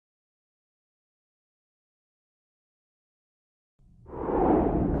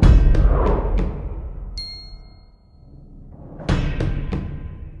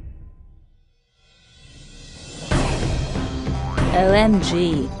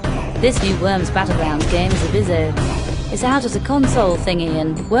OMG. This new Worms Battlegrounds game is a bizzo. It's out as a console thingy,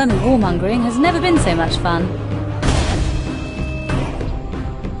 and wormy warmongering has never been so much fun.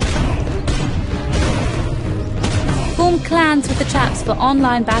 Form clans with the chaps for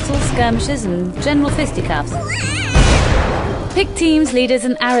online battles, skirmishes and general fisticuffs. Pick teams, leaders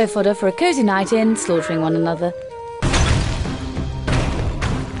and arrow fodder for a cosy night in, slaughtering one another.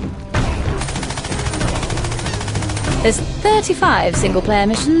 There's 35 single-player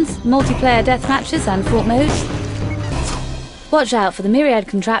missions, multiplayer deathmatches and fort modes. Watch out for the myriad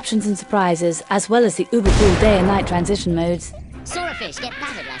contraptions and surprises, as well as the uber-cool day and night transition modes. Saw a fish get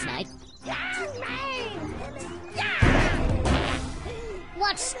battered last night.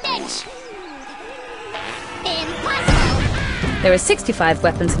 What stench! Impossible! There are 65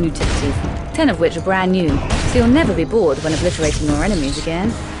 weapons and utilities, 10 of which are brand new, so you'll never be bored when obliterating your enemies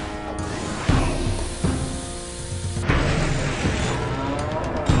again.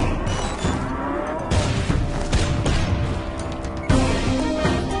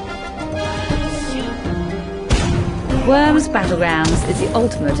 Worms Battlegrounds is the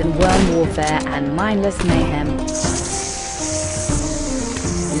ultimate in worm warfare and mindless mayhem.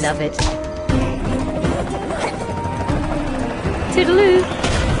 Love it. Toodaloo!